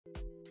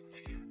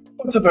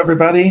What's up,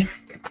 everybody?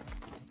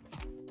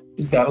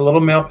 We've got a little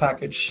mail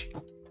package.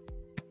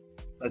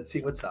 Let's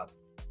see what's up.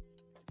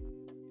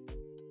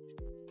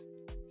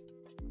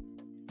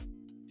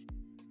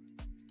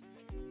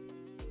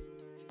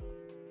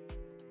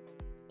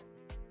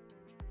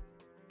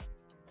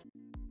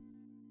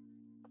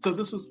 So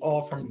this was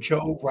all from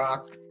Joe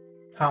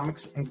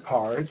RockComics and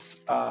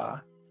Cards.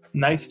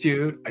 Nice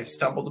dude. I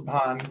stumbled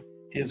upon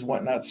his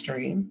WhatNot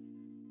stream.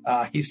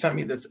 He sent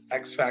me this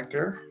X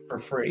Factor for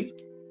free.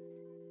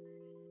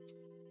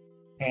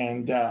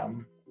 And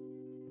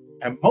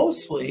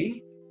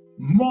mostly,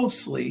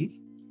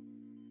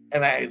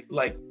 and I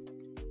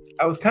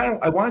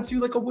wanted to do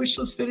like a wish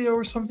list video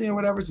or something or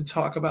whatever to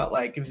talk about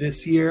like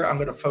this year. I'm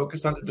going to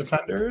focus on the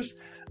Defenders,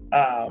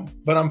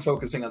 but I'm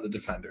focusing on the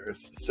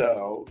Defenders.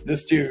 So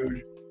this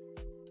dude,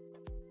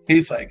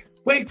 he's like,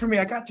 wait for me.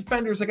 I got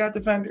Defenders.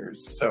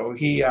 So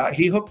he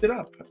hooked it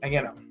up, and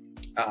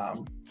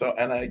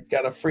and I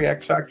got a free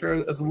X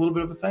Factor as a little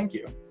bit of a thank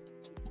you.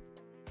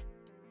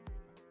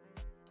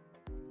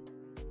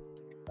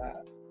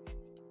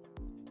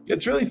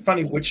 It's really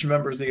funny which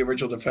members of the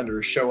original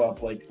Defenders show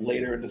up like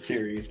later in the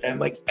series, and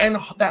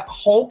that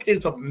Hulk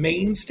is a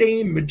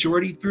mainstay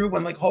majority through.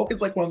 When like Hulk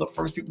is like one of the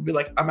first people to be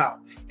like, I'm out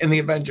in the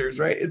Avengers,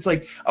 right? It's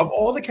like of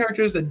all the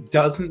characters that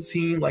doesn't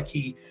seem like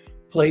he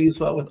plays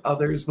well with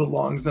others,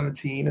 belongs on a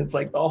team. It's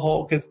like the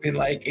Hulk has been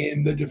like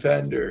in the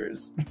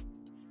Defenders.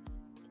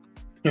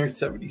 Here's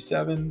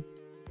 77.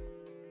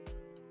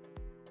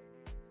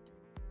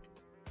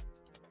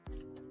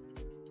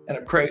 And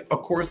of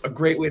course, a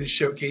great way to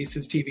showcase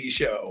his TV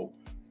show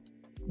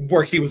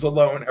where he was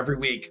alone every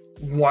week,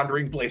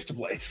 wandering place to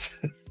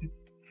place.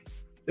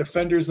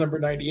 Defenders number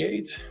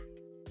 98.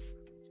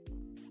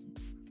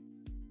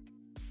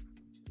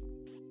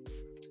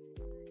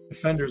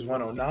 Defenders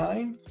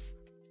 109.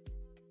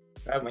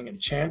 Battling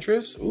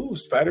Enchantress. Ooh,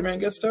 Spider-Man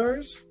guest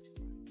stars.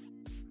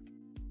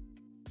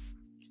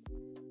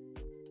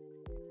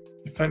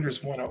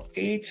 Defenders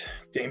 108.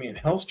 Damian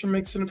Hellstrom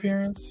makes an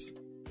appearance.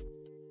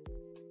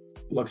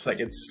 Looks like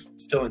it's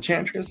still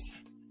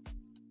Enchantress.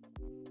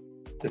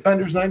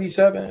 Defenders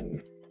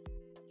 97.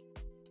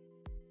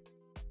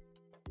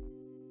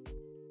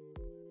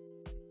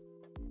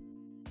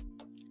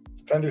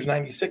 Defenders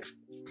 96.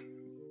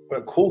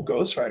 What a cool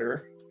Ghost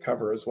Rider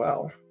cover as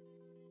well.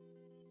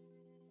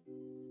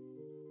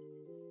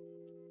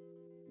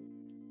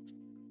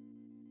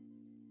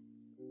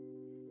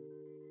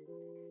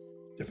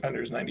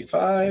 Defenders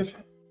 95.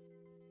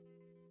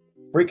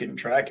 Freaking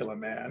Dracula,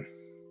 man.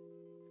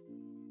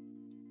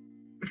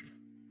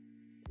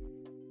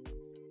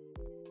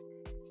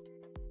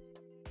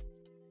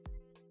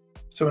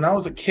 So when I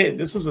was a kid,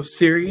 this was a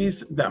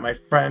series that my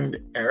friend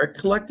Eric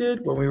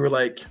collected when we were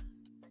like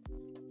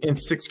in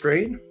 6th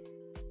grade.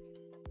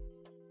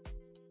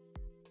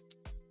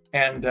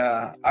 And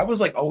I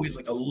was like always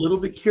like a little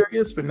bit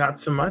curious, but not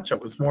so much. I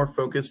was more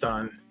focused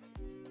on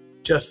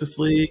Justice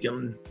League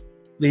and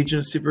Legion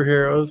of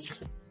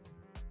Superheroes.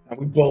 And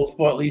we both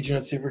bought Legion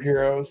of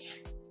Superheroes.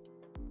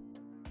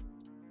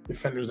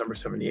 Defenders number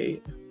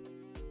 78.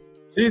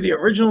 See, the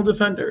original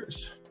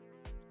Defenders.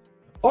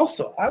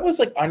 Also, I was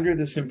like under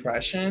this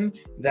impression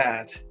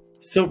that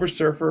Silver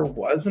Surfer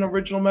was an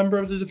original member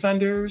of the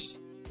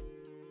Defenders,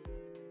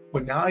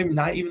 but now I'm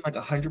not even like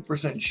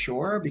 100%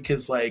 sure,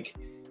 because like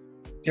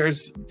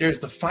there's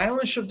the final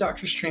issue of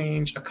Doctor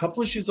Strange, a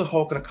couple issues of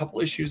Hulk, and a couple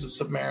issues of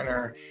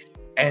Submariner,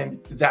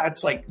 and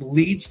that's like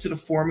leads to the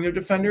forming of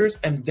Defenders,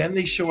 and then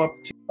they show up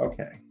to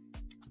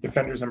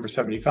Defenders number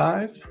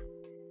 75.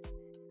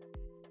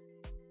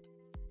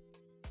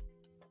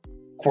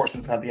 Of course,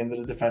 it's not the end of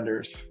the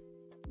Defenders.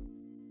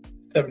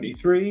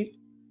 73.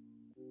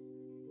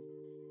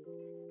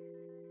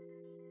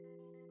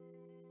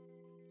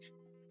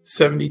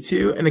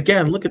 '72. And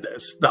again, look at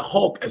this. The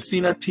Hulk as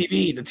seen on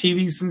TV, the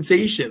TV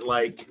sensation,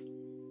 like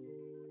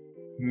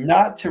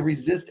not to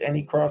resist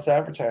any cross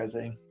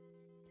advertising.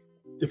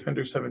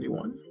 Defender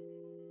 71.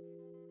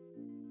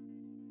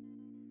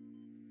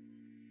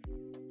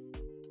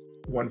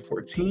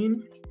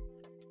 114.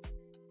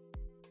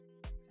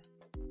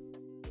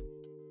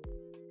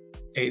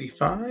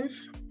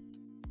 85.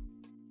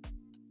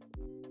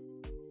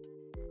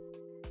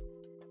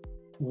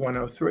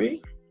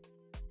 103.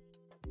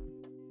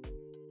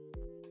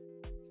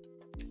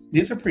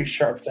 These are pretty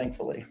sharp,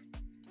 thankfully.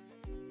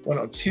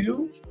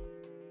 102.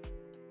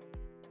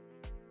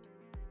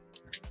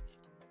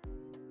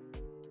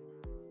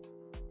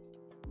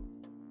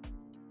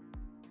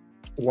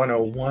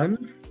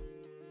 101.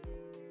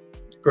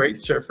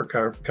 Great Surfer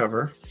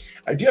cover.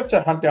 I do have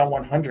to hunt down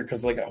 100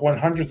 because like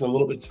 100 is a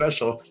little bit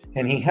special,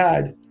 and he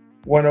had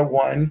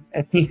 101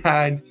 and he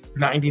had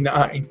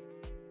 99.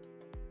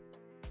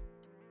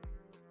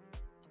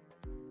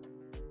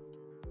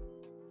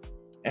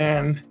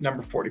 And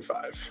number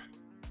 45.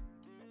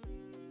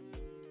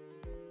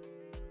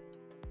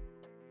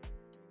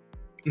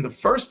 And the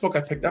first book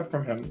I picked up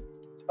from him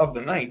of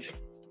the night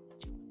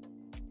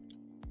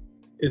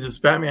is this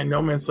Batman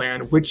No Man's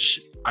Land,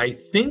 which I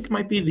think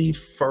might be the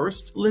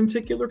first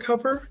lenticular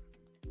cover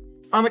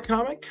on a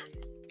comic.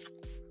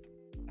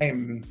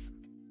 I'm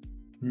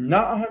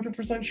not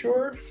 100%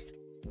 sure,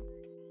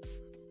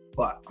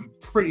 but I'm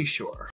pretty sure.